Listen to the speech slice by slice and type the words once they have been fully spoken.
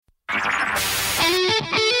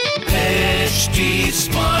HT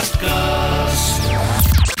Smartcast.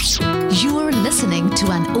 You are listening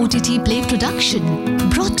to an OTT Play production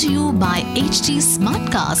brought to you by HT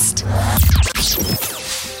Smartcast.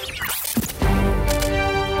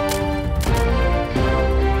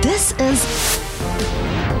 This is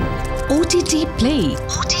OTT Play.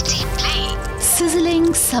 OTT Play.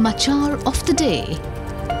 Sizzling Samachar of the Day.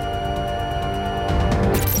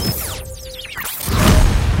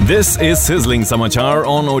 This is Sizzling Samachar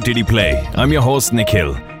on OTT Play. I'm your host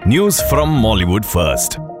Nikhil. News from Mollywood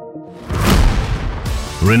first.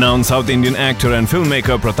 Renowned South Indian actor and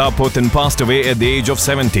filmmaker Pratap Pothan passed away at the age of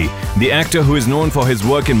 70. The actor, who is known for his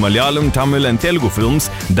work in Malayalam, Tamil and Telugu films,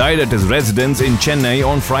 died at his residence in Chennai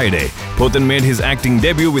on Friday. Pothan made his acting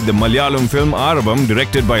debut with the Malayalam film Aravam,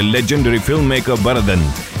 directed by legendary filmmaker Bharathan.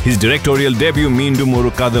 His directorial debut Meendum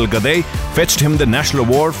Oru Kadal Kadai fetched him the National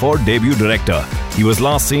Award for Debut Director. He was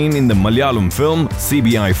last seen in the Malayalam film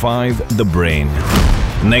CBI 5 The Brain.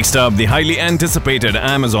 Next up, the highly anticipated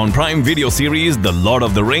Amazon Prime Video series The Lord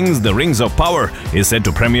of the Rings, The Rings of Power is set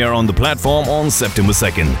to premiere on the platform on September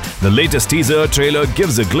 2nd. The latest teaser trailer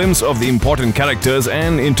gives a glimpse of the important characters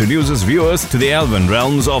and introduces viewers to the elven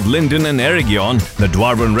realms of Lindon and Eregion, the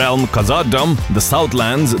dwarven realm Khazad-dûm, the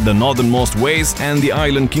Southlands, the northernmost Waste and the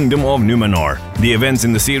island kingdom of Numenor. The events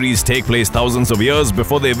in the series take place thousands of years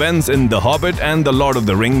before the events in The Hobbit and The Lord of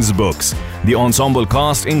the Rings books. The ensemble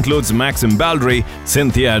cast includes Maxim Baldry,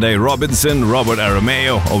 Cynthia Day Robinson, Robert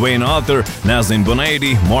Aramayo, Owain Arthur, Nazanin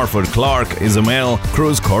Bonaidi, Morford Clark, Ismael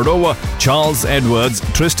Cruz Cordova, Charles Edwards,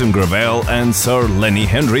 Tristan Gravel and Sir Lenny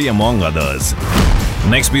Henry, among others.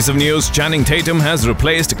 Next piece of news, Channing Tatum has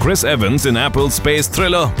replaced Chris Evans in Apple's space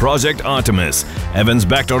thriller Project Artemis. Evans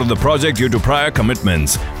backed out of the project due to prior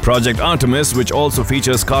commitments. Project Artemis, which also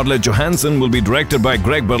features Scarlett Johansson, will be directed by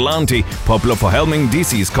Greg Berlanti, popular for helming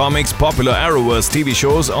DC's comics, popular Arrowverse TV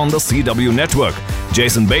shows on the CW network.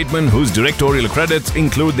 Jason Bateman, whose directorial credits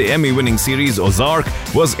include the Emmy-winning series Ozark,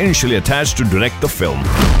 was initially attached to direct the film.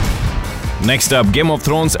 Next up, Game of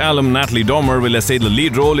Thrones alum Natalie Dormer will essay the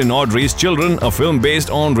lead role in Audrey's Children, a film based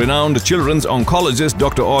on renowned children's oncologist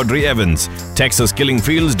Dr. Audrey Evans. Texas Killing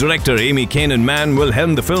Fields director Amy Kanan Mann will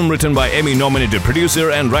helm the film, written by Emmy-nominated producer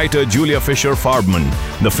and writer Julia Fisher-Farbman.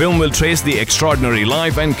 The film will trace the extraordinary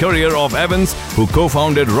life and career of Evans, who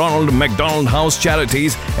co-founded Ronald McDonald House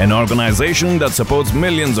Charities, an organization that supports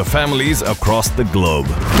millions of families across the globe.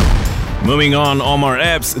 Moving on, Omar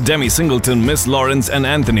Epps, Demi Singleton, Miss Lawrence and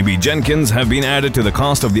Anthony B. Jenkins have been added to the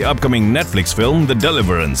cast of the upcoming Netflix film The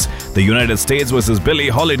Deliverance. The United States vs. Billie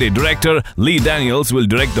Holiday director Lee Daniels will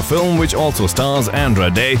direct the film, which also stars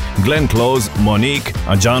Andra Day, Glenn Close, Monique,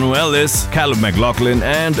 Ajanu Ellis, Caleb McLaughlin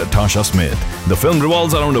and Tasha Smith. The film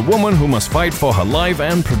revolves around a woman who must fight for her life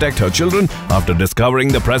and protect her children after discovering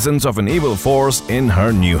the presence of an evil force in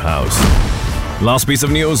her new house. Last piece of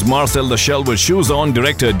news, Marcel the Shell with Shoes On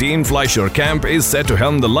director Dean Fleischer-Camp is set to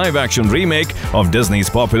helm the live-action remake of Disney's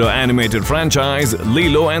popular animated franchise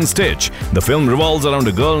Lilo and Stitch. The film revolves around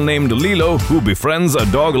a girl named Lilo who befriends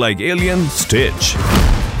a dog-like alien, Stitch.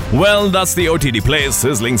 Well, that's the OTT Play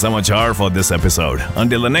Sizzling Samachar for this episode.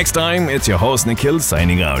 Until the next time, it's your host Nikhil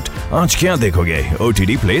signing out. Aaj kya dekhoge?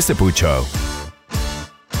 OTT Play se poocho.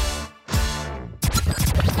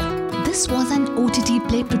 This was an OTT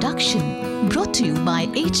Play production brought to you by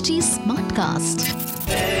HT Smartcast.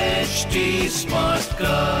 HT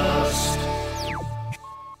Smartcast.